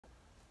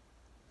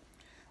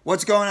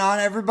What's going on,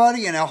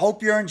 everybody? And I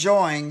hope you're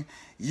enjoying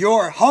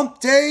your Hump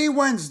Day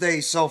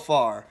Wednesday so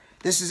far.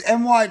 This is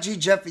MYG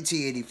Jeffy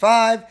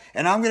T85,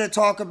 and I'm going to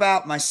talk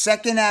about my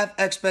second half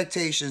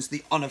expectations,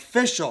 the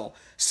unofficial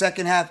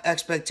second half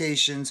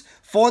expectations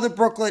for the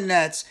Brooklyn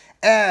Nets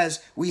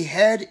as we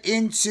head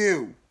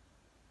into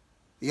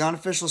the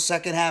unofficial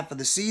second half of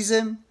the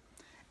season,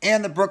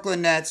 and the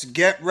Brooklyn Nets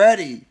get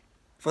ready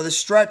for the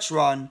stretch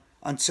run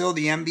until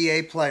the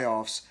NBA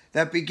playoffs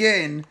that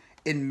begin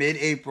in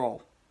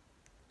mid-April.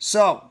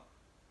 So,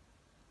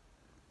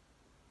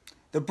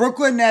 the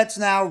Brooklyn Nets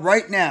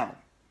right now,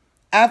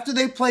 after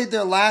they played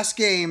their last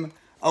game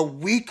a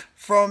week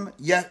from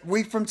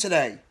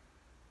today,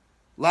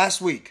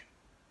 last week,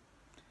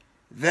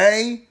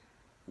 they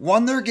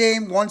won their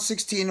game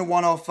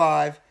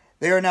 116-105.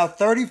 They are now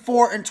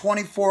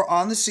 34-24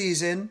 on the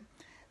season.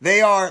 They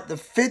are the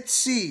 5th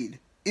seed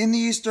in the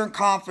Eastern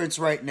Conference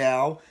right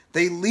now.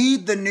 They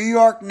lead the New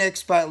York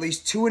Knicks by at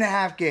least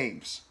 2.5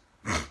 games.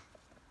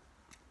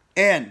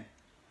 And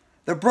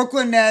the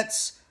Brooklyn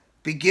Nets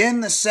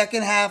begin the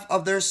second half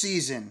of their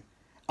season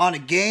on a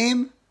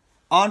game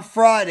on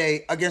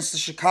Friday against the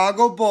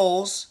Chicago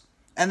Bulls,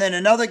 and then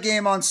another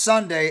game on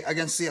Sunday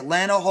against the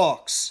Atlanta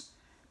Hawks.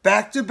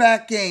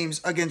 Back-to-back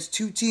games against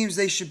two teams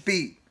they should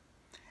beat.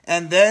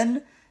 And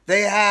then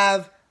they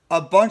have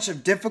a bunch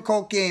of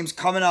difficult games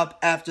coming up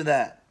after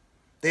that.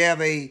 They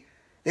have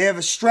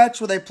a stretch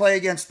where they play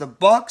against the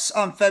Bucks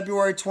on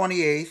February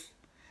 28th.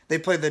 They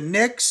play the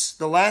Knicks,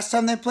 the last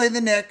time they played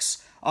the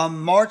Knicks, on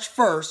March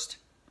 1st,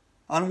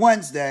 on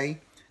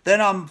Wednesday. Then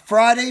on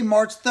Friday,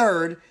 March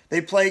 3rd, they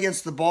play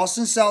against the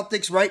Boston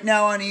Celtics right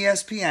now on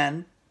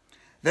ESPN.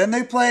 Then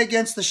they play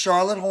against the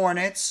Charlotte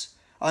Hornets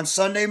on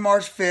Sunday,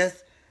 March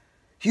 5th.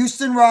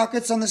 Houston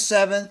Rockets on the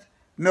 7th.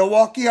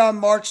 Milwaukee on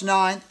March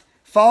 9th.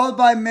 Followed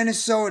by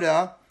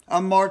Minnesota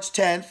on March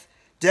 10th.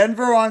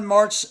 Denver on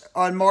March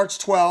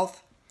 12th.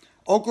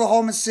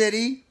 Oklahoma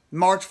City,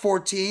 March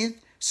 14th.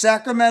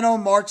 Sacramento,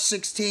 March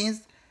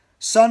 16th.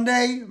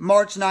 Sunday,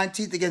 March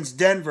 19th against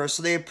Denver.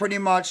 So they have pretty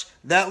much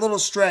that little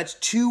stretch,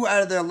 2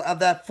 out of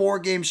that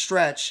 4-game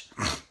stretch.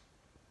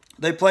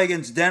 They play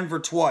against Denver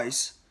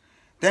twice.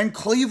 Then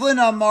Cleveland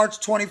on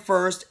March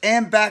 21st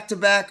and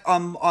back-to-back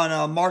on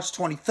March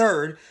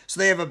 23rd.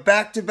 So they have a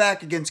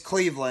back-to-back against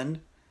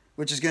Cleveland,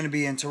 which is going to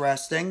be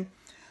interesting.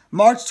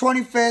 March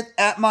 25th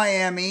at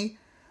Miami.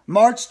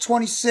 March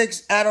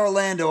 26th at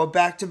Orlando, a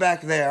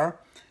back-to-back there.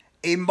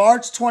 A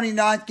March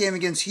 29th game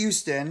against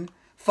Houston,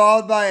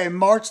 followed by a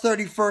March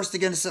 31st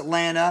against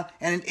Atlanta,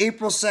 and an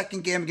April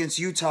 2nd game against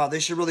Utah. They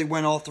should really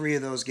win all 3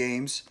 of those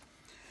games.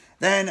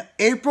 Then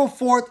April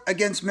 4th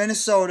against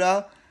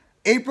Minnesota,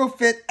 April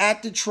 5th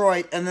at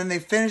Detroit, and then they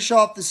finish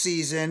off the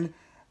season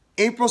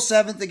April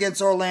 7th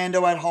against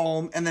Orlando at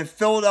home, and then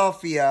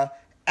Philadelphia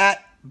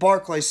at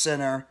Barclays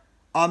Center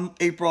on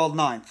April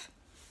 9th.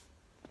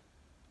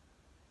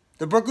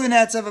 The Brooklyn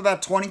Nets have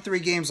about 23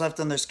 games left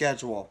on their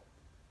schedule.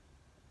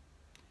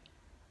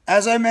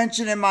 As I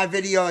mentioned in my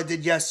video I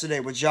did yesterday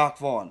with Jacques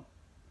Vaughn,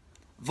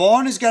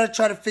 Vaughn has got to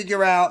try to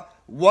figure out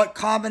what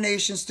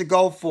combinations to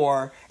go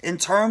for in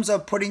terms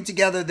of putting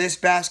together this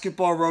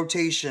basketball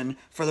rotation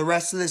for the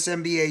rest of this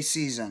NBA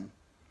season.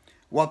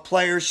 What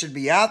players should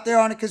be out there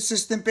on a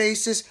consistent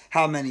basis,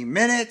 how many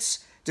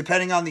minutes,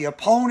 depending on the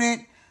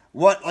opponent,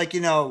 what,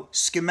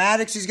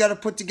 schematics he's got to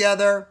put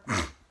together,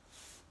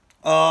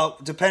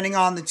 depending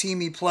on the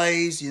team he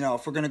plays,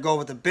 if we're going to go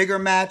with a bigger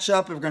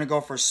matchup, if we're going to go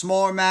for a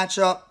smaller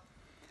matchup.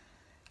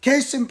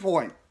 Case in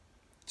point,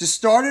 to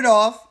start it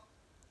off,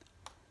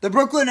 the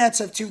Brooklyn Nets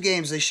have 2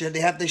 games they should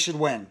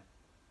win.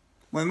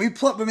 When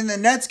the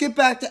Nets get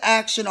back to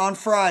action on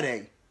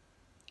Friday,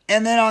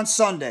 and then on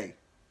Sunday,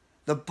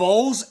 the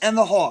Bulls and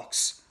the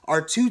Hawks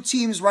are 2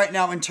 teams right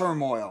now in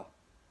turmoil.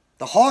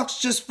 The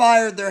Hawks just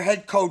fired their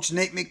head coach,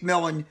 Nate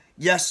McMillan,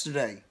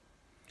 yesterday.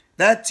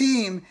 That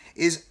team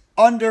is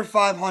under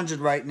 500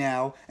 right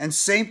now, and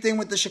same thing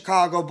with the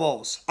Chicago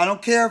Bulls. I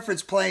don't care if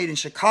it's played in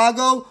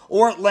Chicago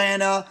or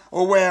Atlanta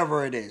or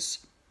wherever it is.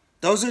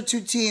 Those are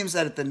 2 teams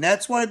that if the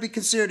Nets want to be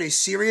considered a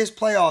serious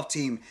playoff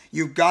team,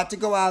 you've got to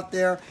go out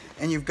there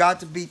and you've got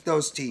to beat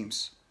those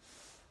teams.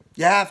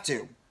 You have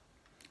to.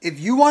 If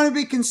you want to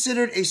be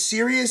considered a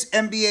serious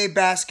NBA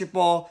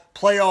basketball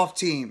playoff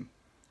team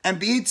and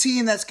be a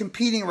team that's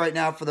competing right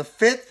now for the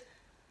 5th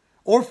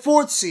or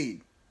 4th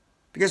seed,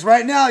 because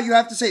right now you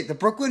have to say the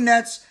Brooklyn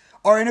Nets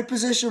are in a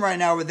position right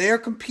now where they are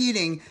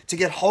competing to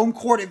get home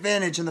court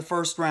advantage in the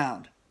first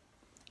round.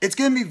 It's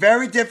going to be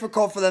very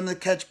difficult for them to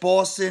catch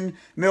Boston,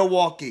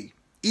 Milwaukee,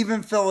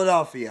 even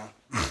Philadelphia.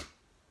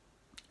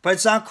 But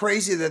it's not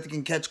crazy that they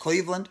can catch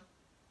Cleveland.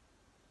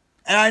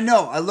 And I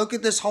know, I look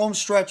at this home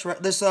stretch,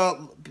 this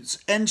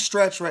end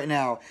stretch right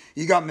now.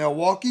 You got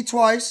Milwaukee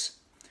twice.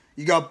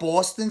 You got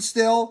Boston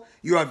still.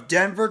 You have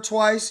Denver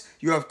twice.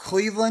 You have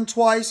Cleveland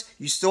twice.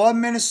 You still have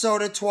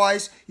Minnesota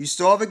twice. You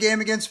still have a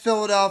game against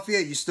Philadelphia.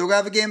 You still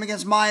have a game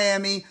against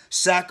Miami.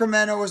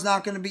 Sacramento is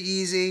not going to be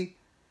easy.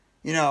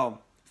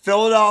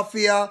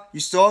 Philadelphia. You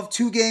still have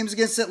 2 games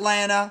against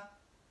Atlanta.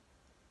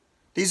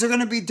 These are going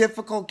to be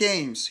difficult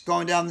games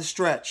going down the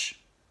stretch.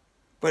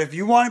 But if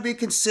you want to be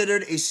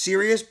considered a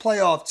serious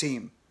playoff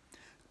team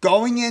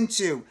going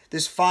into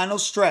this final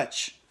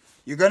stretch,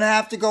 you're going to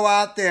have to go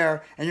out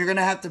there and you're going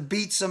to have to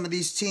beat some of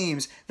these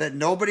teams that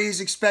nobody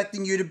is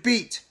expecting you to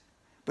beat.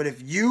 But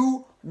if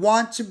you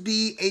want to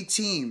be a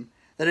team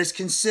that is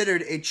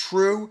considered a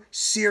true,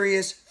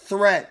 serious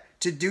threat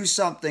to do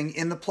something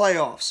in the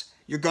playoffs,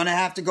 you're going to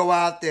have to go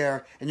out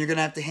there and you're going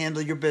to have to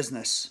handle your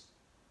business.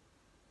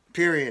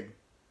 Period.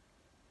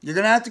 You're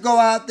going to have to go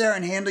out there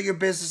and handle your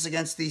business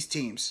against these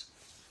teams.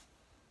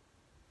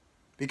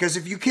 Because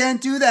if you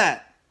can't do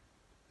that,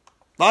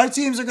 a lot of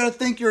teams are going to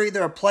think you're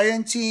either a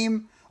play-in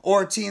team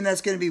or a team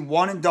that's going to be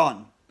one and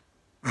done.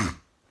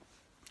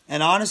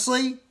 And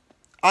honestly,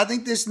 I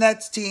think this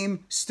Nets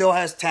team still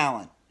has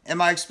talent.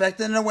 Am I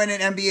expecting them to win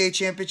an NBA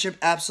championship?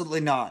 Absolutely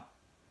not.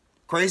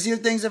 Crazier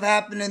things have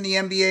happened in the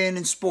NBA and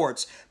in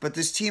sports, but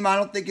this team I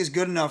don't think is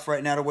good enough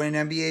right now to win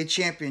an NBA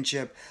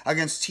championship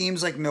against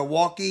teams like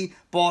Milwaukee,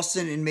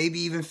 Boston, and maybe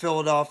even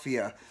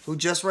Philadelphia, who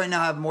just right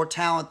now have more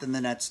talent than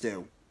the Nets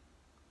do.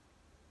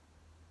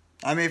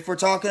 I mean, if we're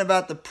talking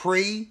about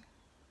the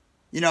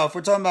if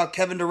we're talking about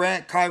Kevin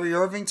Durant, Kyrie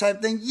Irving type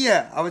thing,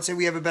 yeah, I would say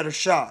we have a better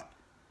shot.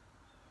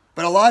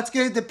 But a lot's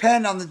going to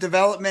depend on the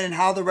development and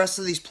how the rest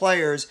of these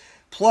players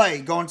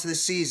play going into the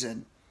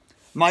season.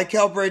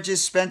 Mikal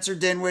Bridges, Spencer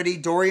Dinwiddie,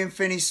 Dorian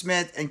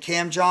Finney-Smith, and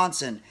Cam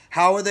Johnson.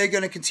 How are they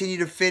going to continue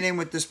to fit in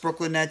with this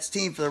Brooklyn Nets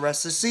team for the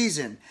rest of the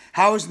season?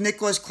 How is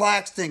Nicholas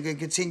Claxton going to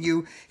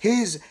continue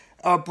his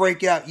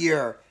breakout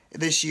year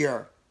this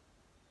year?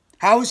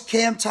 How is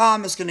Cam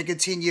Thomas going to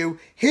continue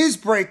his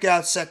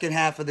breakout second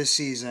half of the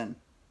season?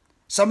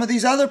 Some of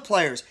these other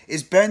players,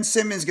 is Ben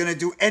Simmons going to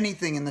do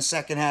anything in the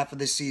second half of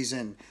the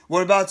season?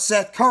 What about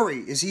Seth Curry?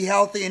 Is he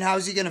healthy and how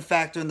is he going to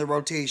factor in the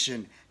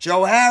rotation?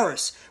 Joe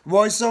Harris,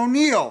 Royce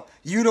O'Neal,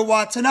 Yuta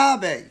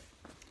Watanabe,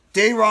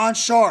 Day'Ron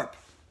Sharpe,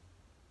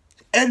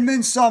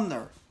 Edmund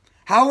Sumner.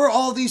 How are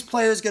all these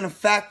players going to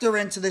factor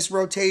into this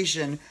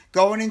rotation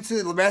going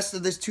into the rest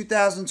of this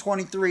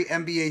 2023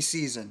 NBA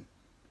season?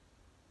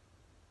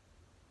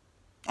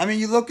 I mean,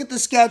 you look at the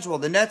schedule.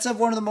 The Nets have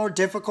one of the more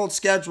difficult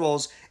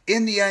schedules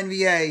in the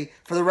NBA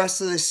for the rest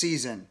of this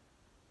season.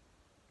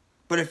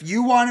 But if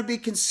you want to be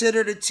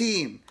considered a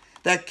team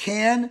that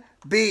can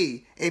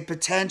be a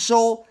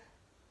potential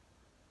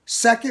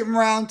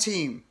second-round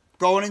team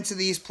going into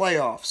these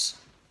playoffs,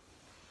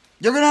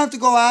 you're going to have to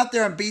go out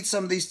there and beat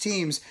some of these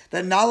teams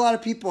that not a lot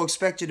of people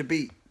expect you to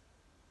beat.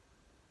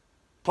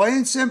 Plain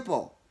and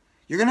simple.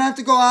 You're going to have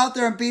to go out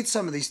there and beat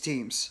some of these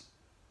teams.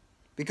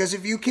 Because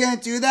if you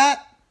can't do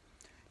that,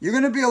 you're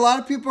going to be, a lot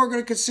of people are going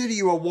to consider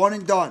you a one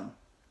and done.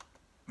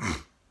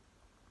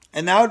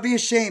 And that would be a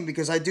shame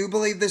because I do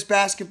believe this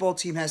basketball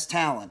team has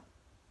talent.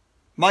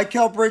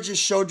 Mikal Bridges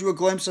showed you a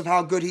glimpse of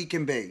how good he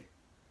can be.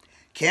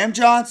 Cam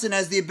Johnson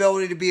has the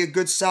ability to be a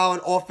good,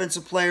 solid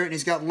offensive player, and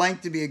he's got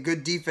length to be a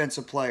good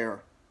defensive player.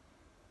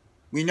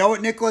 We know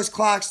what Nicholas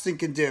Claxton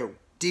can do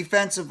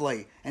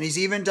defensively, and he's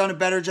even done a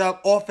better job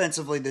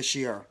offensively this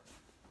year.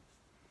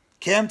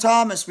 Cam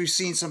Thomas, we've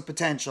seen some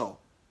potential.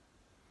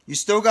 You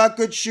still got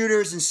good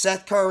shooters in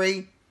Seth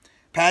Curry,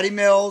 Patty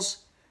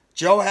Mills,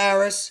 Joe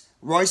Harris,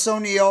 Royce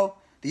O'Neal.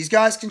 These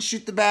guys can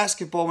shoot the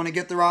basketball when they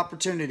get their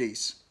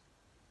opportunities.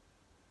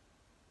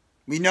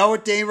 We know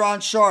what Day'Ron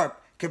Sharpe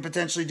could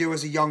potentially do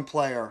as a young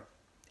player.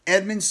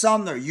 Edmund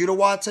Sumner, Yuta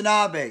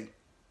Watanabe.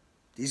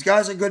 These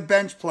guys are good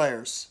bench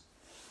players.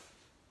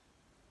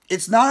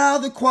 It's not out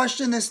of the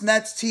question this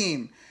Nets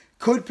team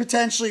could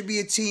potentially be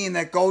a team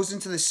that goes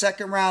into the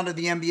second round of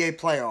the NBA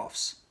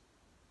playoffs.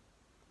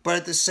 But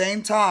at the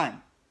same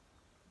time,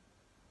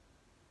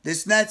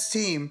 this Nets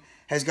team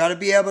has got to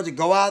be able to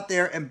go out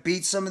there and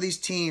beat some of these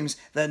teams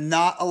that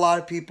not a lot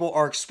of people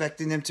are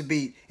expecting them to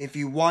beat if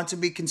you want to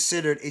be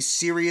considered a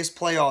serious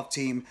playoff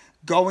team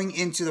going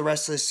into the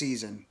rest of the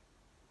season.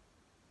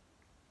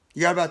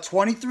 You got about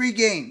 23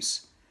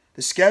 games.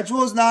 The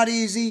schedule is not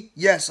easy.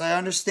 Yes, I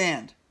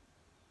understand.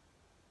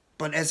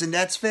 But as a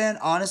Nets fan,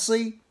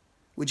 honestly,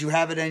 would you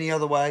have it any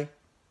other way?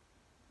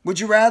 Would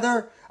you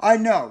rather? I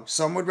know,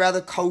 some would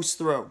rather coast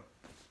through.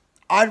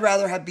 I'd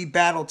rather be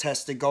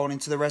battle-tested going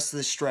into the rest of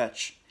the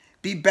stretch.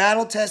 Be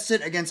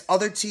battle-tested against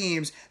other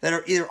teams that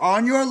are either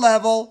on your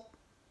level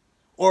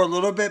or a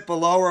little bit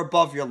below or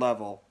above your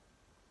level.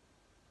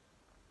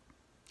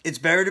 It's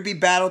better to be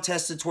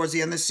battle-tested towards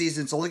the end of the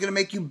season. It's only going to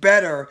make you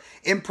better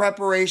in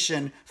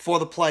preparation for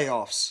the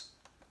playoffs.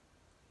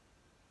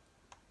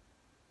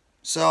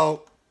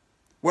 So,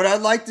 what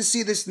I'd like to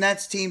see this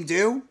Nets team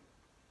do,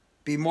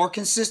 be more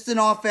consistent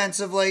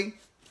offensively,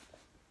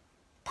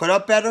 put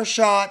up better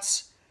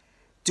shots,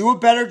 do a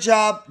better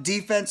job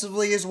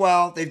defensively as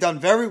well. They've done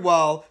very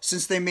well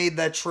since they made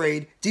that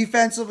trade.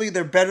 Defensively,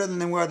 they're better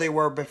than where they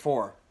were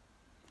before.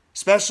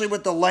 Especially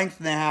with the length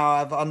they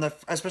have,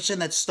 especially in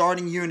that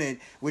starting unit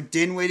with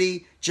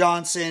Dinwiddie,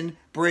 Johnson,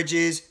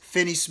 Bridges,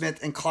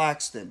 Finney-Smith, and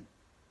Claxton.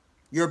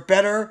 You're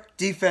better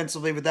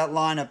defensively with that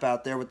lineup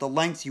out there with the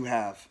length you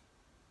have.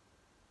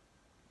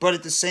 But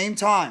at the same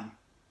time,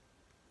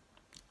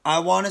 I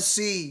want to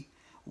see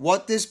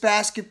what this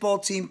basketball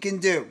team can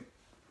do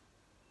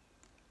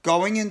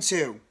going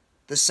into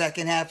the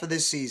second half of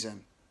this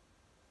season.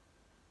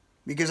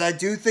 Because I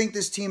do think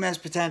this team has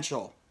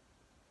potential.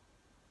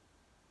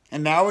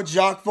 And now with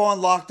Jacques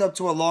Vaughn locked up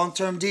to a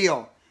long-term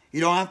deal,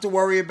 you don't have to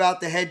worry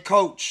about the head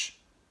coach.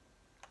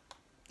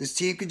 This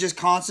team can just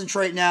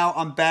concentrate now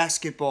on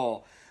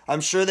basketball.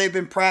 I'm sure they've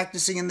been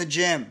practicing in the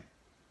gym,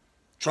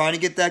 trying to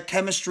get that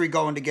chemistry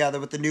going together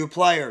with the new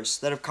players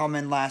that have come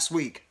in last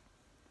week.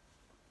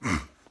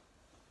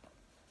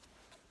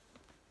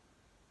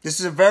 This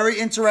is a very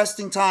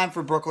interesting time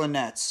for Brooklyn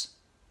Nets.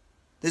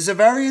 This is a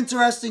very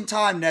interesting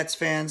time, Nets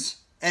fans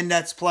and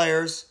Nets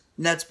players,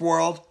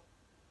 NetsWorld,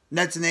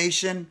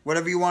 NetsNation,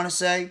 whatever you want to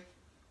say.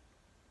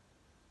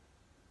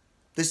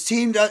 This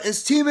team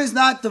is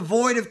not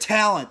devoid of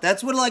talent.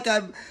 That's what I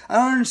don't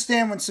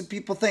understand when some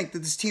people think that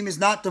this team is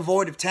not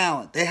devoid of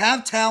talent. They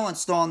have talent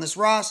still on this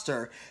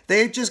roster.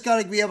 They've just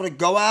got to be able to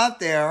go out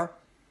there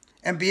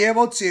and be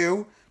able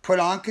to put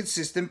on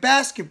consistent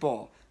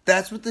basketball.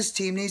 That's what this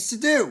team needs to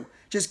do.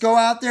 Just go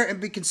out there and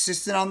be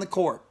consistent on the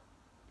court.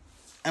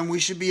 And we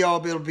should be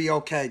able to be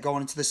okay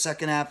going into the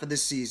second half of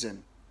this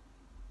season.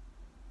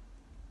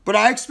 But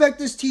I expect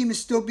this team to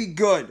still be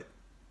good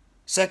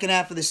second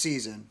half of the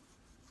season.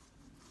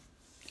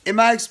 Am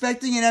I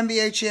expecting an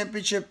NBA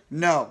championship?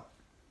 No.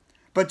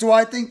 But do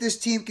I think this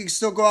team can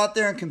still go out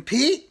there and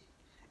compete?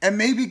 And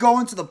maybe go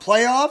into the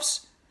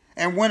playoffs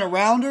and win a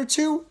round or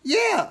two?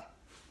 Yeah.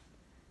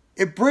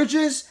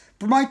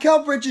 Michael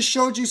Bridges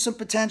showed you some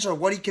potential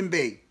of what he can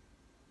be.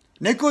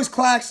 Nicholas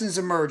Claxton's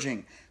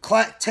emerging.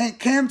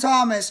 Cam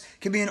Thomas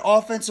can be an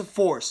offensive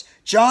force.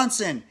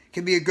 Johnson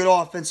can be a good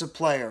offensive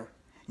player.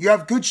 You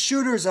have good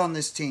shooters on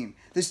this team.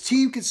 This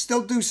team can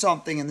still do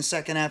something in the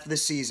second half of the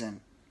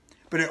season.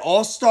 But it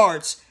all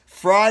starts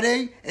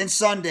Friday and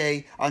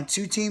Sunday on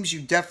two teams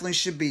you definitely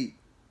should beat.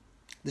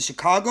 The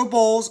Chicago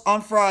Bulls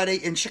on Friday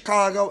in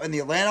Chicago and the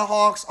Atlanta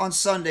Hawks on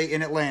Sunday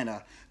in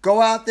Atlanta.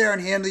 Go out there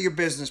and handle your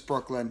business,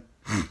 Brooklyn.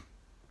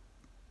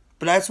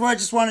 But that's what I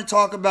just want to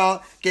talk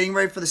about, getting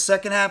ready for the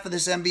second half of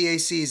this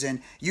NBA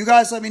season. You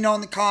guys let me know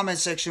in the comment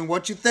section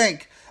what you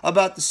think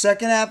about the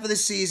second half of the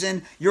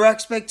season, your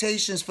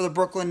expectations for the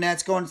Brooklyn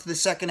Nets going into the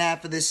second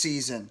half of this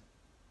season.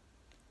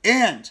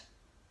 And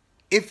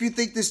if you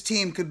think this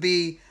team could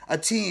be a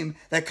team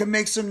that could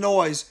make some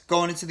noise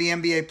going into the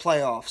NBA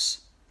playoffs.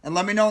 And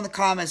let me know in the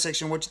comment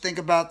section what you think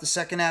about the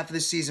second half of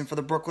the season for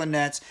the Brooklyn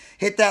Nets.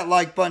 Hit that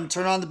like button,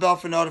 turn on the bell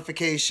for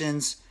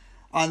notifications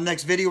on the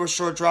next video or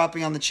short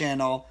dropping on the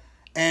channel.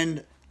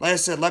 And like I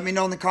said, let me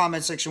know in the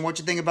comment section what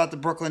you think about the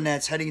Brooklyn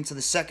Nets heading into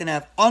the second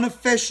half,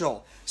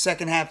 unofficial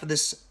second half of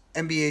this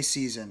NBA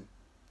season.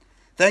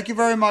 Thank you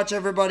very much,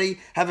 everybody.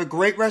 Have a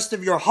great rest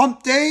of your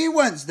Hump Day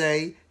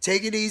Wednesday.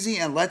 Take it easy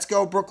and let's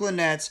go Brooklyn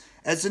Nets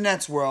as the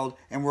Nets world,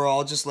 and we're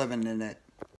all just living in it.